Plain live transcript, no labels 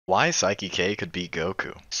Why Saiki K could beat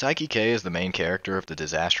Goku. Saiki K is the main character of The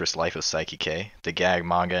Disastrous Life of Saiki K, the gag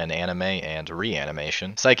manga and anime and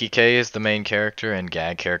reanimation. Saiki K is the main character and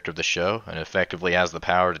gag character of the show, and effectively has the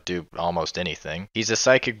power to do almost anything. He's a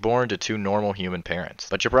psychic born to two normal human parents.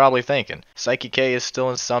 But you're probably thinking, Saiki K is still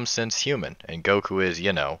in some sense human, and Goku is,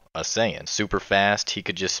 you know, a Saiyan. Super fast, he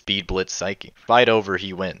could just speed blitz Saiki. Fight over,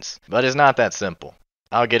 he wins. But it's not that simple.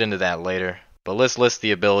 I'll get into that later. But let's list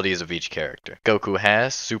the abilities of each character. Goku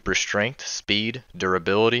has super strength, speed,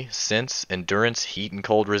 durability, sense, endurance, heat and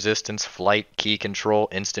cold resistance, flight, ki control,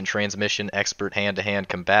 instant transmission, expert hand-to-hand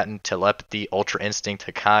combatant, telepathy, ultra instinct,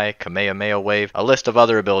 Hakai, Kamehameha wave, a list of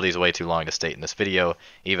other abilities way too long to state in this video,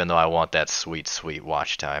 even though I want that sweet, sweet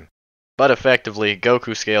watch time. But effectively,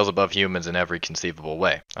 Goku scales above humans in every conceivable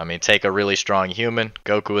way. I mean, take a really strong human,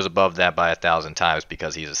 Goku is above that by 1,000 times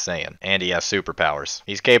because he's a Saiyan. And he has superpowers.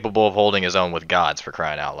 He's capable of holding his own with gods, for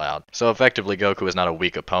crying out loud. So effectively, Goku is not a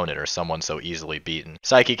weak opponent or someone so easily beaten.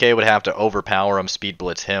 Saiki K would have to overpower him, speed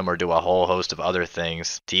blitz him, or do a whole host of other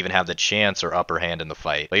things to even have the chance or upper hand in the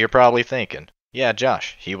fight. But you're probably thinking, yeah,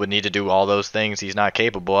 Josh, he would need to do all those things he's not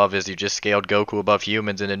capable of as you just scaled Goku above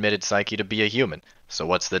humans and admitted Saiki to be a human. So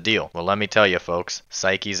what's the deal? Well, let me tell you folks,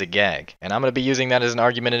 Saiki's a gag. And I'm going to be using that as an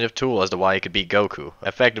argumentative tool as to why he could beat Goku.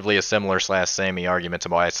 Effectively a similar / samey argument to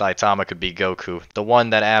why Saitama could beat Goku. The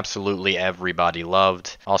one that absolutely everybody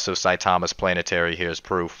loved. Also Saitama's planetary here is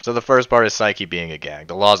proof. So the first part is Saiki being a gag.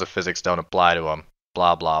 The laws of physics don't apply to him.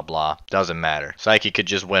 Blah blah blah. Doesn't matter. Saiki could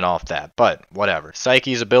just win off that, but whatever.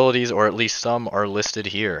 Saiki's abilities, or at least some, are listed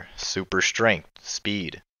here. Super strength,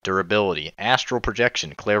 speed, durability, astral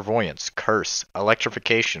projection, clairvoyance, curse,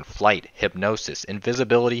 electrification, flight, hypnosis,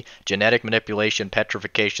 invisibility, genetic manipulation,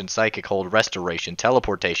 petrification, psychic hold, restoration,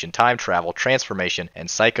 teleportation, time travel, transformation, and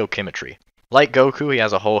psychochemistry. Like Goku, he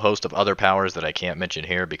has a whole host of other powers that I can't mention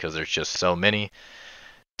here because there's just so many.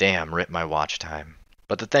 Damn, rip my watch time.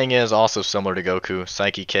 But the thing is, also similar to Goku,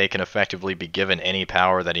 Saiki K can effectively be given any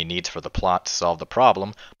power that he needs for the plot to solve the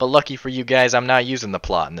problem, but lucky for you guys, I'm not using the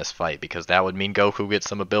plot in this fight, because that would mean Goku gets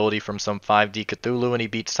some ability from some 5D Cthulhu and he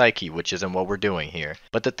beats Saiki, which isn't what we're doing here.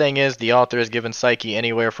 But the thing is, the author has given Saiki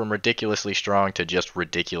anywhere from ridiculously strong to just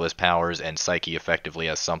ridiculous powers, and Saiki effectively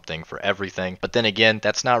has something for everything. But then again,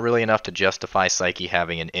 that's not really enough to justify Saiki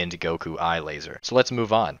having an end Goku eye laser. So let's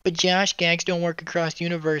move on. But Josh, gags don't work across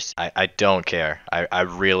universe. I don't care. I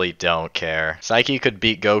really don't care. Saiki could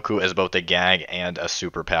beat Goku as both a gag and a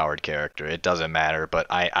superpowered character. It doesn't matter, but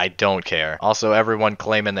I don't care. Also, everyone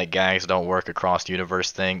claiming that gags don't work across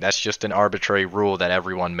universe thing, that's just an arbitrary rule that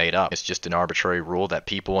everyone made up. It's just an arbitrary rule that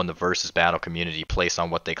people in the versus battle community place on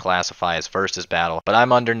what they classify as versus battle, but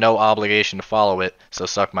I'm under no obligation to follow it, so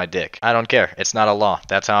suck my dick. I don't care. It's not a law.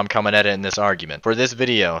 That's how I'm coming at it in this argument. For this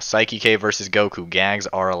video, Saiki K versus Goku, gags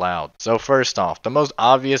are allowed. So first off, the most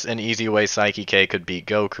obvious and easy way Saiki K could beat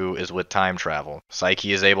Goku is with time travel.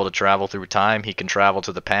 Saiki is able to travel through time, he can travel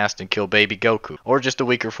to the past and kill baby Goku, or just a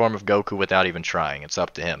weaker form of Goku without even trying, it's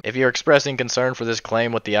up to him. If you're expressing concern for this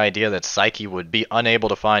claim with the idea that Saiki would be unable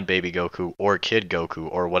to find baby Goku or kid Goku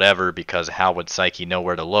or whatever because how would Saiki know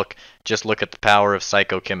where to look, just look at the power of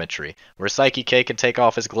psychochemistry, where Saiki K can take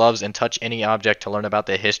off his gloves and touch any object to learn about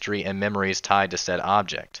the history and memories tied to said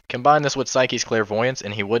object. Combine this with Saiki's clairvoyance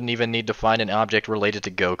and he wouldn't even need to find an object related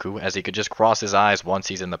to Goku, as he could just cross his eyes once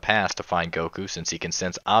he's in the past to find Goku, since he can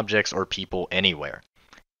sense objects or people anywhere.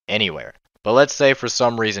 Anywhere. But let's say for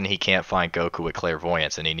some reason he can't find Goku with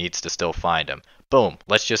clairvoyance and he needs to still find him. Boom,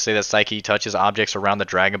 let's just say that Saiki touches objects around the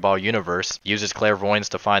Dragon Ball universe, uses clairvoyance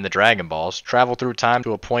to find the Dragon Balls, travel through time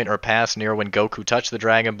to a point or past near when Goku touched the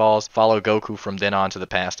Dragon Balls, follow Goku from then on to the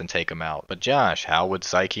past and take him out. But Josh, how would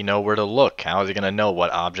Saiki know where to look? How is he going to know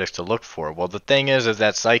what objects to look for? Well, the thing is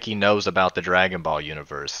that Saiki knows about the Dragon Ball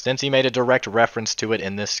universe, since he made a direct reference to it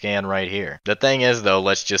in this scan right here. The thing is though,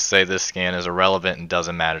 let's just say this scan is irrelevant and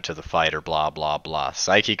doesn't matter to the fight or blah blah blah.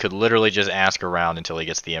 Saiki could literally just ask around until he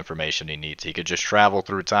gets the information he needs. He could just travel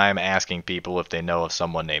through time asking people if they know of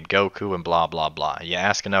someone named Goku and blah blah blah. You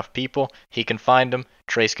ask enough people, he can find them,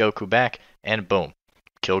 trace Goku back, and boom.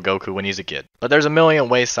 Kill Goku when he's a kid. But there's a million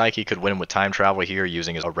ways Saiki could win with time travel here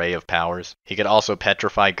using his array of powers. He could also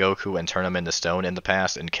petrify Goku and turn him into stone in the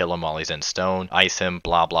past and kill him while he's in stone, ice him,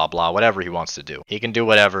 blah blah blah, whatever he wants to do. He can do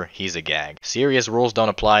whatever, he's a gag. Serious rules don't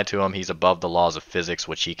apply to him, he's above the laws of physics,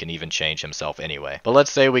 which he can even change himself anyway. But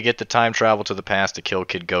let's say we get the time travel to the past to kill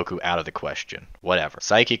Kid Goku out of the question. Whatever.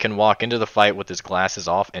 Saiki can walk into the fight with his glasses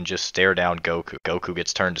off and just stare down Goku. Goku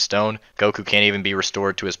gets turned to stone. Goku can't even be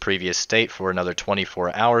restored to his previous state for another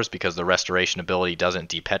 24 hours because the restoration petrification ability doesn't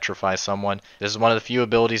depetrify someone. This is one of the few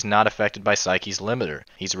abilities not affected by Saiki's limiter.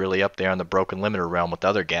 He's really up there in the broken limiter realm with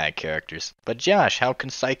other gag characters. But Josh, how can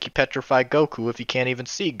Saiki petrify Goku if he can't even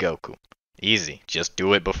see Goku? Easy. Just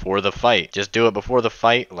do it before the fight. Just do it before the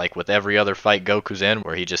fight, like with every other fight Goku's in,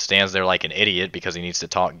 where he just stands there like an idiot because he needs to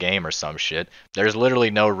talk game or some shit. There's literally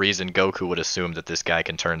no reason Goku would assume that this guy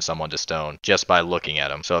can turn someone to stone just by looking at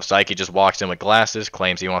him. So if Saiki just walks in with glasses,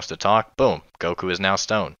 claims he wants to talk, boom, Goku is now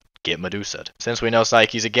stone. Get Medusa'd. Since we know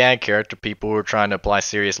Saiki's a gag character, people who are trying to apply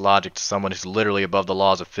serious logic to someone who's literally above the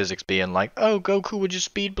laws of physics being like, oh, Goku would just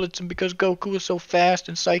speed blitz him because Goku is so fast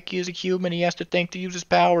and Saiki is a human, he has to think to use his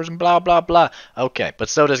powers and blah blah blah. Okay, but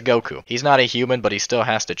so does Goku. He's not a human, but he still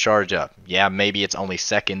has to charge up. Yeah, maybe it's only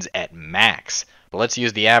seconds at max. But let's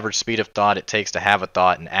use the average speed of thought it takes to have a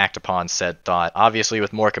thought and act upon said thought. Obviously,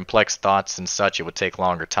 with more complex thoughts and such, it would take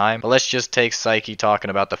longer time. But let's just take Saiki talking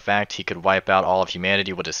about the fact he could wipe out all of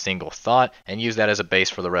humanity with a single thought and use that as a base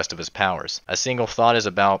for the rest of his powers. A single thought is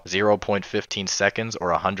about 0.15 seconds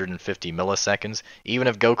or 150 milliseconds. Even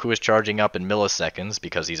if Goku is charging up in milliseconds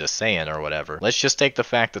because he's a Saiyan or whatever, let's just take the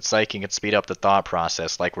fact that Saiki can speed up the thought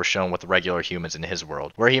process like we're shown with regular humans in his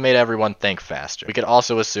world, where he made everyone think faster. We could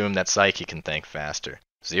also assume that Saiki can think faster.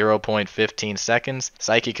 0.15 seconds,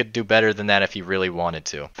 Saiki could do better than that if he really wanted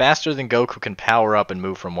to. Faster than Goku can power up and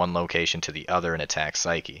move from one location to the other and attack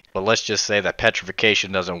Saiki. But let's just say that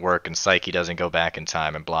petrification doesn't work and Saiki doesn't go back in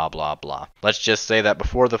time and blah blah blah. Let's just say that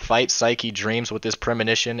before the fight, Saiki dreams with this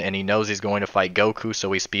premonition and he knows he's going to fight Goku,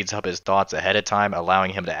 so he speeds up his thoughts ahead of time, allowing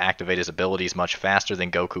him to activate his abilities much faster than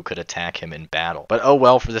Goku could attack him in battle. But oh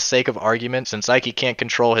well, for the sake of argument, since Saiki can't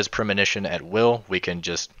control his premonition at will,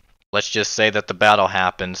 let's just say that the battle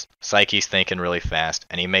happens, Saiki's thinking really fast,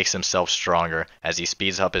 and he makes himself stronger as he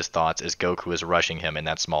speeds up his thoughts as Goku is rushing him in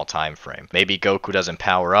that small time frame. Maybe Goku doesn't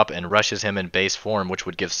power up and rushes him in base form, which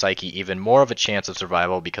would give Saiki even more of a chance of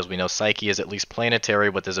survival because we know Saiki is at least planetary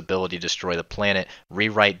with his ability to destroy the planet,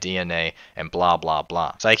 rewrite DNA, and blah blah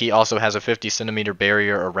blah. Saiki also has a 50 centimeter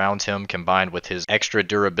barrier around him combined with his extra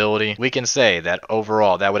durability. We can say that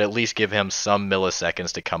overall that would at least give him some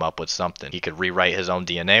milliseconds to come up with something. He could rewrite his own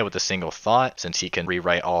DNA with a single thought, since he can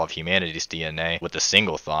rewrite all of humanity's DNA with a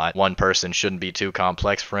single thought. One person shouldn't be too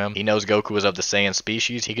complex for him. He knows Goku is of the Saiyan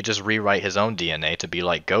species. He could just rewrite his own DNA to be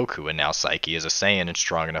like Goku, and now Saiki is a Saiyan and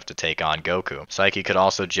strong enough to take on Goku. Saiki could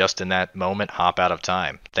also just in that moment hop out of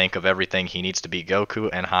time, think of everything he needs to beat Goku,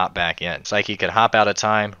 and hop back in. Saiki could hop out of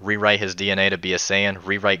time, rewrite his DNA to be a Saiyan,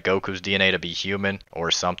 rewrite Goku's DNA to be human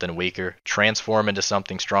or something weaker, transform into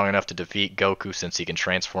something strong enough to defeat Goku since he can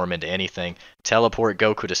transform into anything, teleport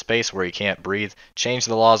Goku to space where he can't breathe, change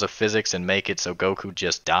the laws of physics and make it so Goku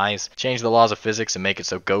just dies, change the laws of physics and make it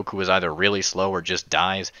so Goku is either really slow or just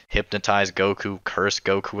dies, hypnotize Goku, curse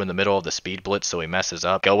Goku in the middle of the speed blitz so he messes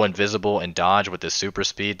up, go invisible and dodge with his super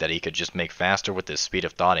speed that he could just make faster with his speed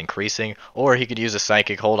of thought increasing, or he could use a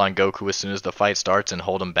psychic hold on Goku as soon as the fight starts and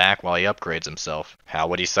hold him back while he upgrades himself. How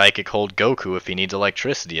would he psychic hold Goku if he needs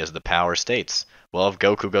electricity as the power states? Well, if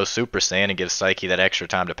Goku goes Super Saiyan and gives Saiki that extra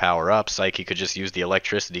time to power up, Saiki could just use the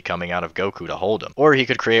electricity coming out of Goku to hold him. Or he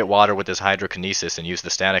could create water with his hydrokinesis and use the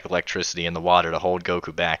static electricity in the water to hold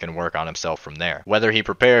Goku back and work on himself from there. Whether he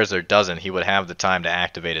prepares or doesn't, he would have the time to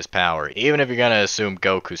activate his power, even if you're gonna assume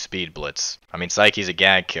Goku Speed Blitz. I mean, Saiki's a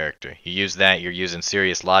gag character. You use that, you're using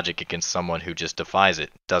serious logic against someone who just defies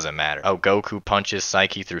it. Doesn't matter. Oh, Goku punches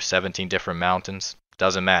Saiki through 17 different mountains?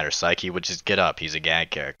 Doesn't matter, Saiki would just get up, he's a gag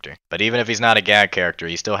character. But even if he's not a gag character,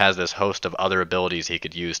 he still has this host of other abilities he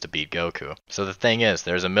could use to beat Goku. So the thing is,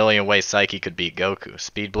 there's a million ways Saiki could beat Goku.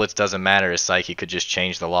 Speed Blitz doesn't matter as Saiki could just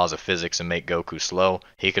change the laws of physics and make Goku slow.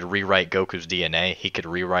 He could rewrite Goku's DNA, he could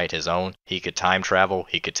rewrite his own, he could time travel,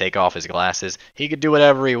 he could take off his glasses, he could do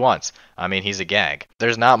whatever he wants. I mean, he's a gag.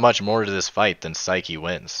 There's not much more to this fight than Saiki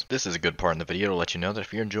wins. This is a good part in the video to let you know that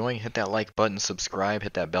if you're enjoying, hit that like button, subscribe,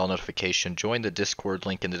 hit that bell notification, join the Discord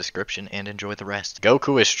link in the description, and enjoy the rest.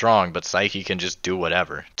 Goku is strong, but Saiki can just do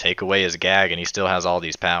whatever. Take away his gag and he still has all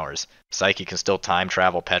these powers. Saiki can still time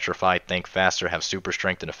travel, petrify, think faster, have super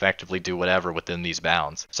strength, and effectively do whatever within these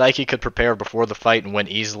bounds. Saiki could prepare before the fight and win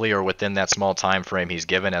easily or within that small time frame he's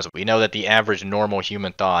given, as we know that the average normal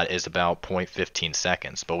human thought is about 0.15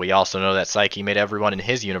 seconds. But we also know that Saiki made everyone in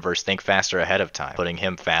his universe think faster ahead of time, putting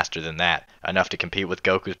him faster than that, enough to compete with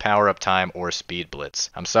Goku's power-up time or Speed Blitz.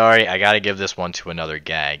 I'm sorry, I gotta give this one to another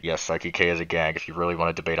gag. Yes, Saiki K is a gag. If you really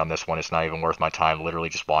want to debate on this one, it's not even worth my time. Literally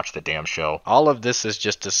just watch the damn show. All of this is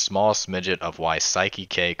just a small smidget of why Saiki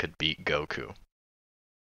K could beat Goku.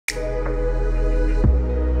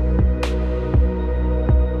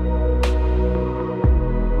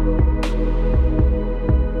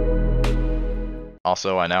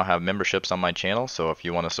 Also, I now have memberships on my channel, so if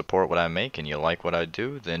you want to support what I make and you like what I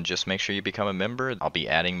do, then just make sure you become a member. I'll be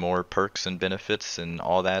adding more perks and benefits and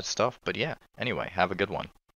all that stuff. But yeah, anyway, have a good one.